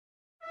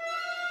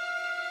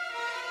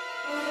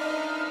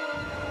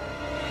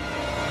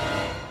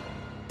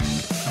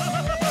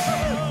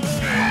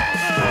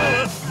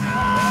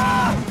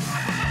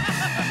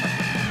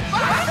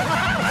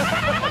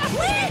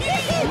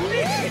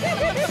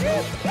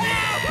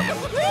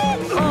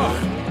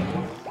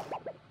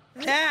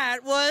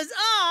That was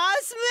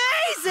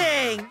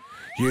amazing!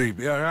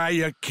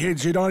 You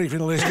kids, you don't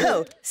even listen.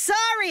 Oh,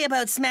 sorry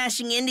about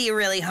smashing into you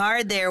really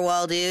hard there,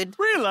 wall dude.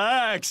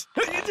 Relax.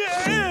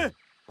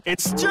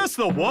 It's just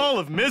the wall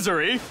of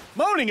misery.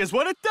 Moaning is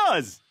what it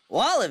does.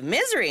 Wall of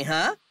misery,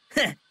 huh?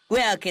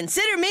 Well,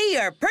 consider me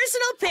your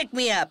personal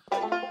pick-me-up.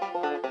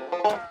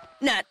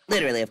 Not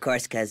literally, of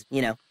course, because,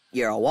 you know,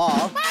 you're a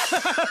wall.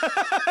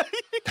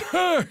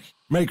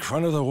 Make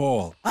fun of the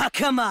wall. Oh,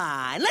 come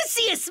on. Let's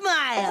see you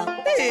smile.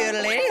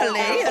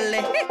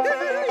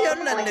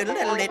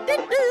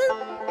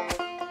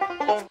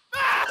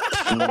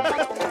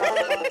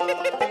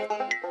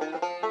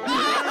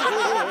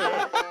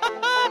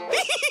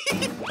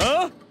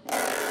 Huh?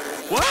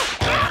 What?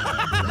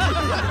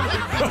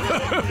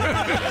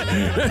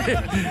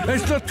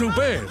 That's not too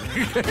bad.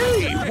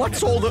 Hey,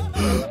 what's all the...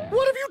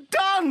 What have you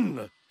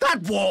done?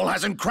 That wall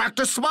hasn't cracked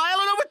a smile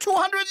in over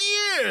 200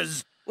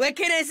 years. What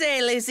can I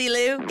say, Lucy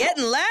Lou?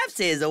 Getting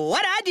laughs is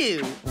what I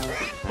do.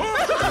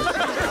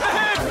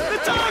 The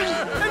tongue!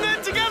 And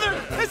then together!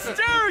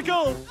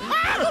 Hysterical!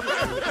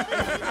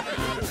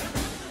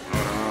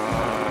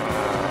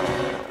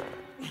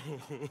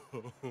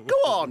 Go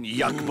on,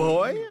 yuck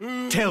boy.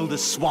 Tell the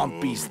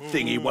Swampies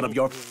thingy one of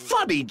your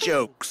funny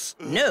jokes.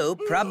 No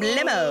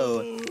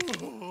problemo.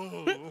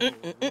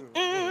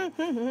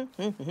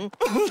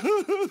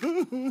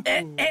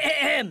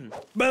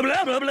 Blah,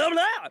 blah, blah, blah,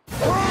 blah.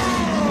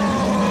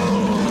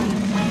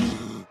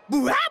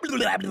 Blah, blah,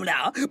 blah,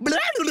 blah. Blah,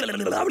 blah, blah,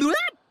 blah, blah.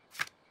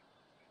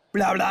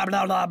 Blah, blah,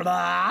 blah, blah,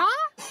 blah.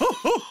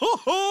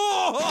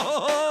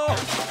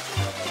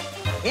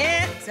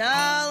 Yeah, it's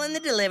all in the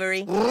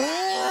delivery.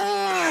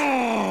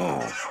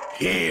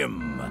 Him.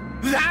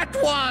 That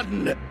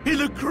one!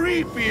 In a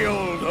creepy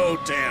old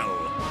hotel.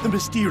 The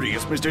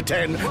mysterious Mr.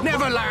 10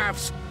 never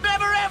laughs.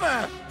 Never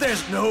ever!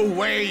 There's no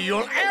way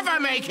you'll ever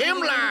make him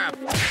laugh!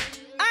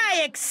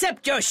 I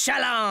accept your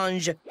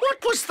challenge.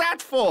 What was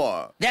that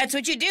for? That's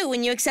what you do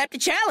when you accept a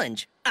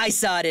challenge. I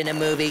saw it in a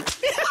movie.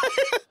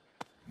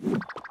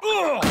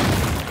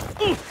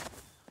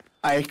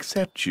 I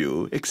accept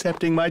you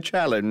accepting my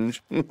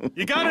challenge.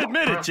 You gotta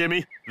admit it,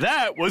 Jimmy.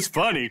 That was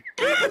funny.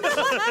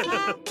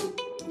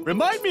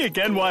 Remind me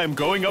again why I'm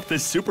going up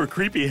this super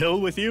creepy hill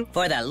with you?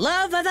 For the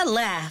love of the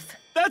laugh.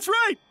 That's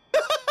right!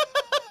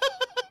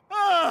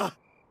 I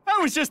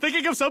was just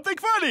thinking of something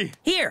funny.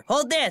 Here,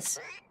 hold this.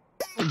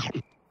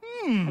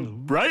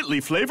 Brightly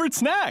flavored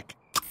snack.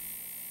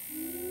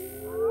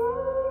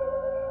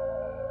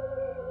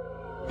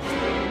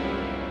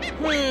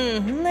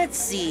 Let's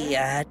see.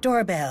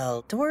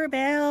 Doorbell.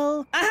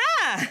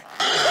 Aha!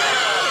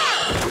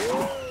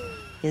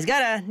 He's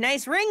got a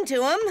nice ring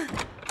to him.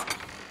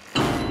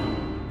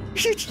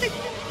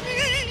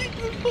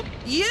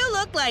 You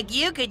look like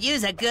you could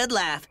use a good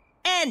laugh.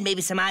 And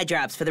maybe some eye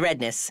drops for the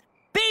redness.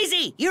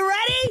 Beezy, you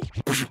ready?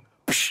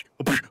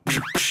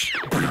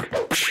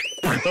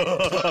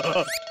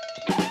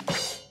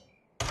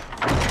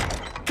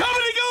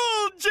 Comedy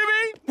gold,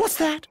 Jimmy! What's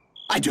that?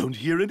 I don't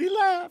hear any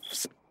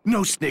laughs.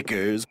 No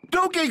snickers.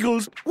 No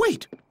giggles.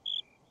 Wait.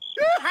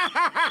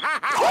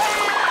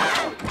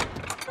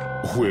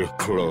 We're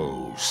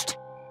closed.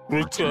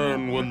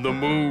 Return when the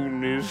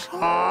moon is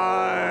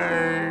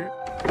high.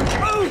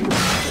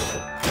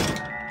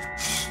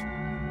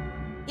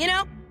 You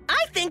know,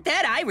 I think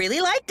that eye really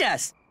liked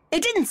us.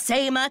 It didn't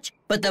say much,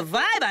 but the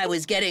vibe I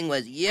was getting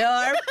was,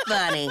 you're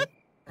funny.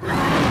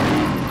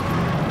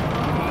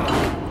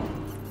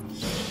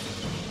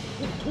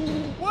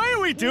 Why are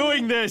we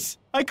doing this?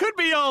 I could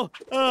be all,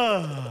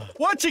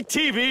 watching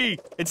TV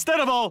instead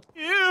of all,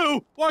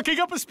 ew, walking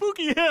up a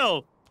spooky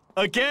hill.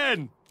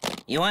 Again.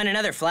 You want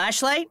another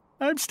flashlight?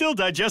 I'm still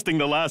digesting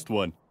the last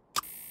one.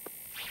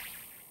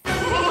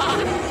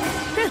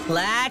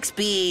 Relax,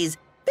 bees.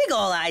 Big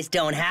ol' eyes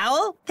don't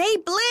howl. They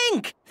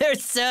blink. They're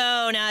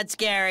so not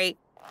scary.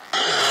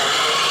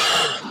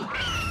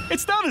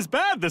 It's not as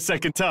bad the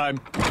second time.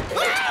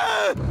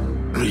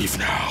 Leave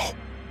now,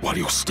 while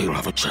you still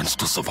have a chance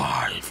to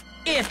survive.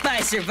 If by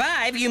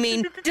survive, you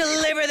mean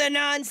deliver the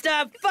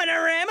non-stop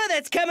funorama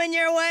that's coming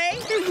your way?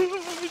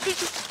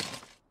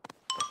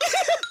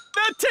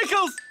 That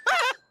tickles!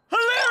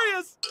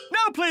 Hilarious!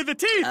 Now play the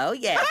teeth! Oh,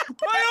 yeah.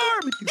 My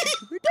arm!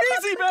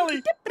 Easy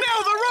belly!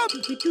 Now the rump!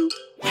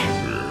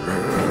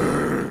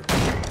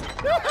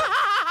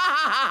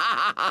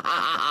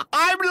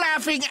 I'm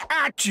laughing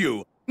at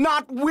you,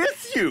 not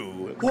with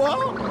you.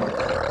 What?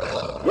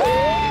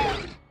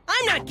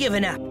 I'm not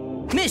giving up.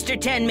 Mr.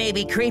 10 may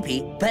be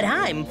creepy, but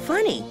I'm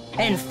funny.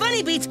 And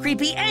funny beats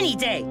creepy any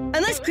day.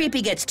 Unless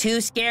creepy gets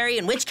too scary,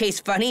 in which case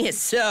funny is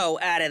so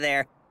out of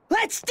there.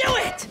 Let's do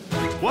it!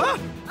 What?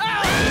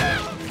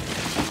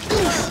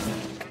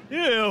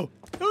 Ew,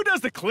 who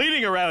does the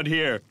cleaning around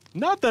here?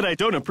 Not that I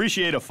don't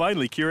appreciate a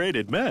finely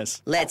curated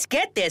mess. Let's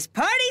get this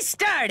party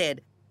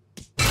started.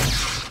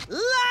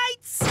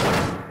 Lights!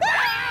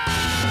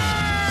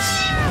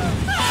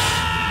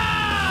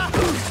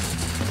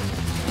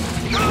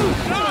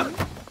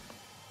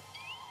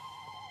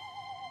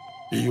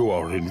 You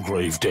are in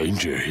grave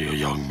danger here,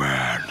 young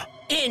man.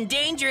 In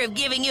danger of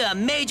giving you a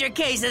major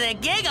case of the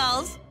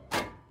giggles.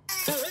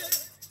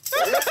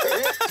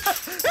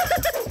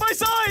 My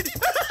side!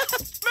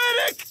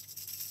 Medic!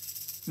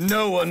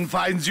 No one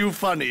finds you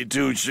funny,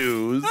 Two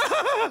Shoes.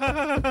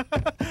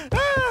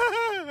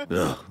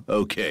 Ugh,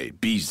 okay,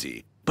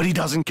 Beezy. But he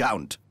doesn't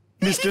count.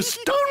 Mr.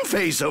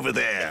 Stoneface over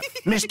there.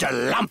 Mr.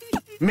 Lump.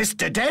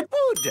 Mr.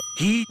 Deadwood.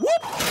 He... Whoop!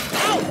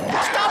 Ow!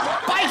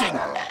 Stop biting!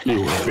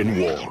 You have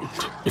been warned.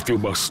 If you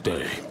must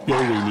stay,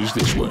 your room is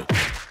this way.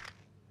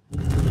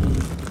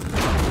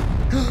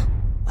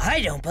 I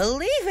don't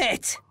believe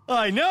it.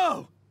 I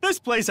know! This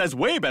place has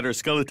way better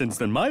skeletons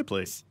than my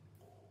place.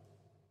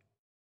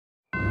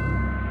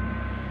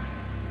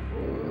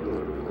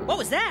 What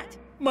was that?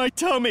 My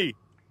tummy!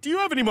 Do you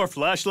have any more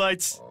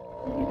flashlights?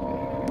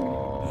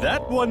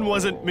 That one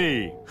wasn't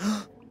me.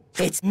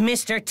 It's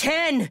Mr.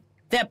 10!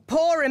 That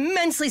poor,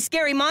 immensely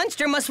scary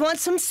monster must want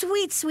some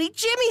sweet, sweet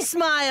Jimmy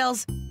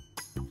smiles.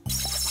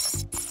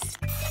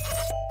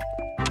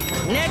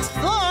 Next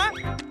floor,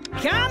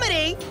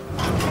 comedy!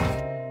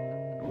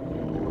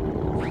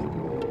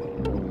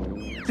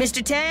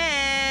 Mr.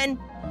 10!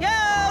 Yo,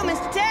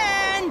 Mr.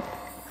 10!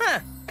 Huh,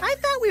 I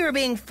thought we were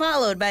being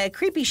followed by a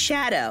creepy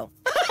shadow.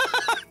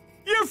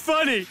 You're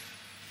funny!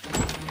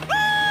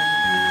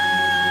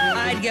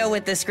 I'd go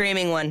with the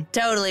screaming one.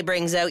 Totally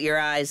brings out your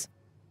eyes.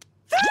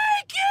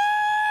 Thank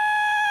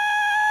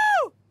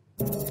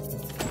you!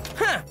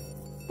 Huh,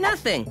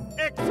 nothing.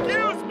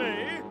 Excuse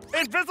me?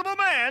 Invisible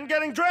man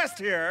getting dressed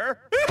here.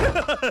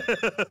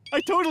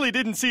 I totally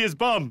didn't see his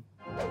bum.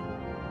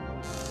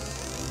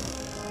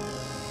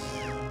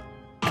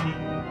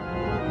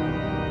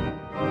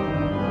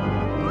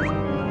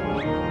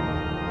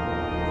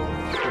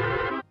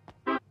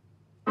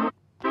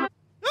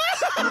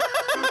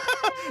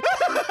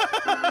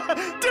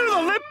 Do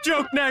the lip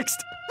joke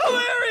next!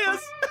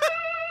 Hilarious!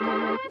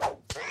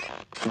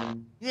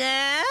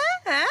 Yeah?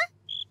 Huh?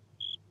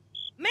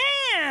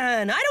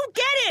 Man, I don't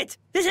get it!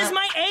 This is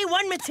my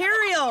A1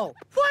 material!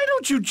 Why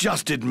don't you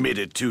just admit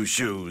it, Two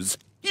Shoes?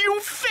 You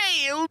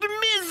failed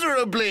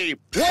miserably!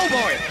 Whoa,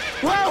 boy!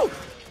 Whoa!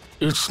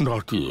 It's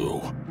not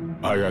you.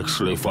 I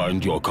actually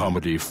find your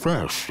comedy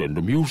fresh and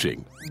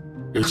amusing.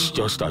 It's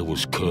just I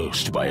was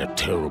cursed by a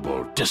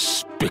terrible,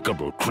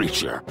 despicable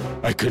creature.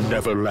 I can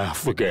never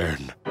laugh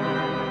again.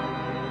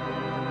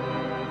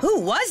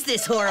 Who was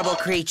this horrible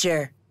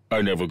creature?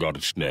 I never got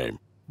its name.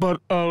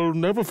 But I'll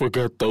never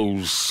forget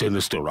those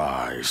sinister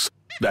eyes.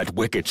 That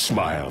wicked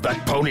smile,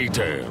 that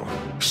ponytail.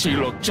 She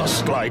looked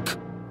just like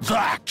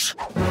that.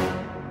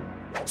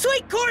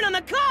 Sweet corn on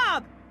the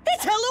cob!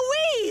 It's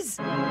Eloise!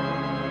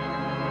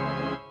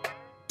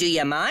 Do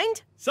you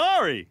mind?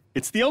 Sorry,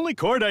 it's the only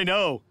chord I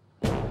know.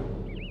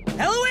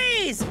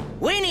 Eloise!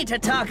 We need to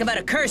talk about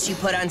a curse you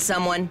put on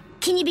someone.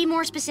 Can you be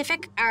more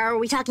specific? Are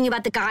we talking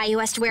about the guy who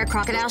has to wear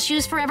crocodile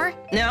shoes forever?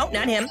 No,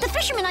 not him. The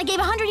fisherman I gave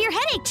a 100-year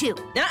headache to.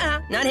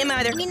 Not him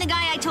either. You mean the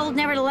guy I told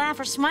never to laugh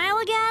or smile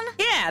again?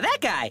 Yeah, that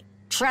guy.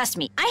 Trust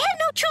me, I had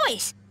no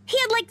choice. He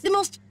had, like, the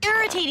most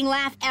irritating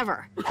laugh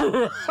ever.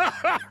 Why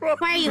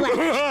are you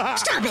laughing?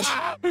 Stop it!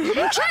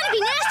 I'm trying to be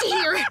nasty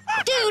here!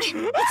 Dude,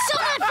 it's so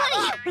not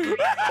funny!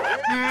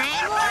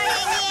 I'm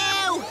warning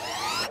you!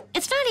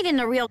 It's not even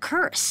a real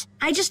curse.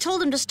 I just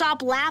told him to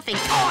stop laughing,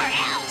 or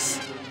else!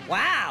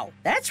 Wow,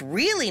 that's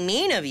really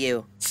mean of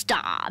you.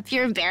 Stop,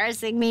 you're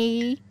embarrassing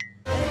me.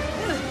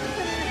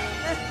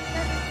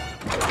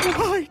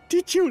 Why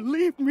did you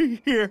leave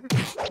me here?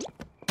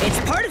 It's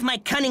part of my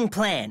cunning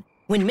plan.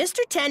 When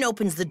Mr. 10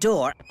 opens the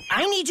door,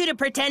 I need you to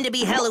pretend to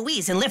be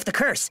Heloise and lift the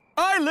curse.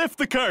 I lift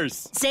the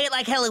curse. Say it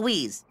like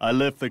Heloise. I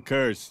lift the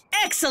curse.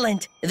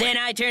 Excellent! Then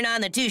I turn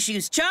on the Two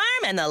Shoes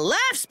charm and the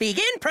laughs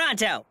begin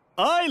pronto.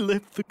 I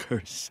lift the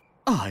curse.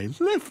 I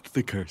lift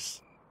the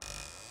curse.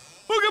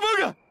 Booga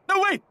booga! No,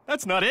 wait,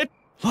 that's not it.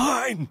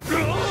 Line!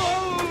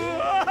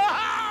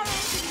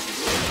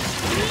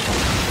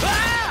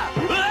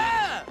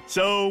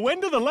 So, when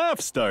do the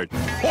laughs start? I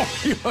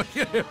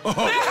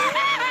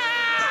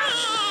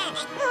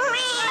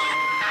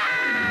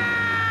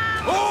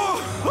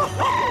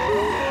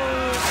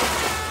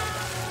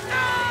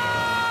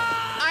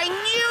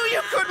knew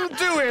you couldn't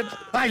do it!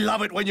 I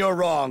love it when you're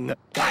wrong.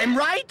 I'm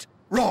right,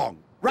 wrong.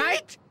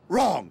 Right,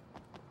 wrong.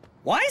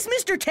 Why is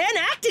Mr. 10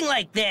 acting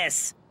like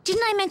this?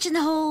 Didn't I mention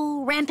the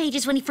whole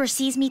rampages when he first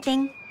sees me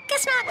thing?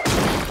 Guess not.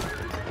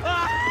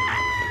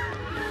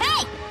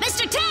 Hey,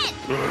 Mr. 10!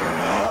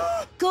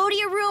 Go to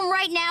your room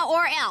right now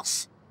or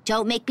else.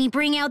 Don't make me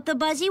bring out the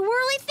buzzy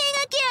whirly thing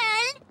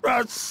again.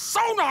 That's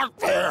so not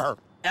fair.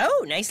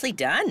 Oh, nicely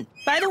done.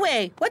 By the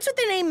way, what's with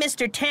the name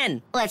Mr.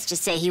 10? Let's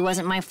just say he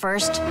wasn't my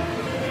first.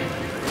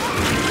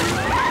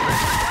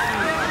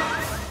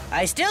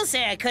 I still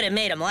say I could have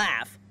made him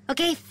laugh.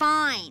 Okay,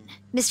 fine.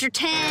 Mr.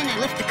 10, I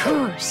lift the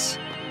curse.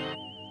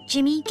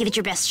 Jimmy, give it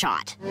your best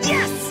shot.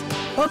 Yes!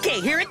 Okay,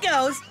 here it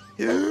goes.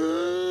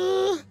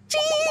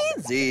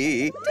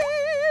 Cheesy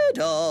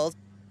doodles.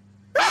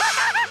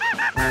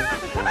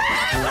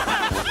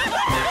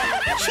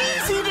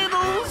 Cheesy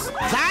nibbles!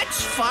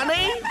 That's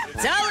funny!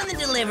 It's all in the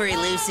delivery,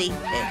 Lucy.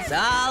 It's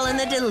all in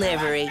the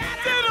delivery.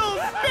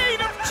 Diddles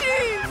made of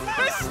cheese!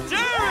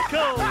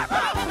 Hysterical!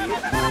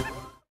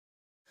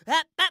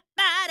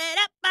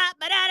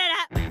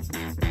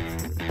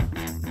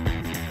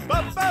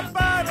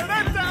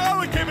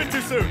 Oh, it came in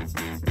too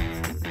soon.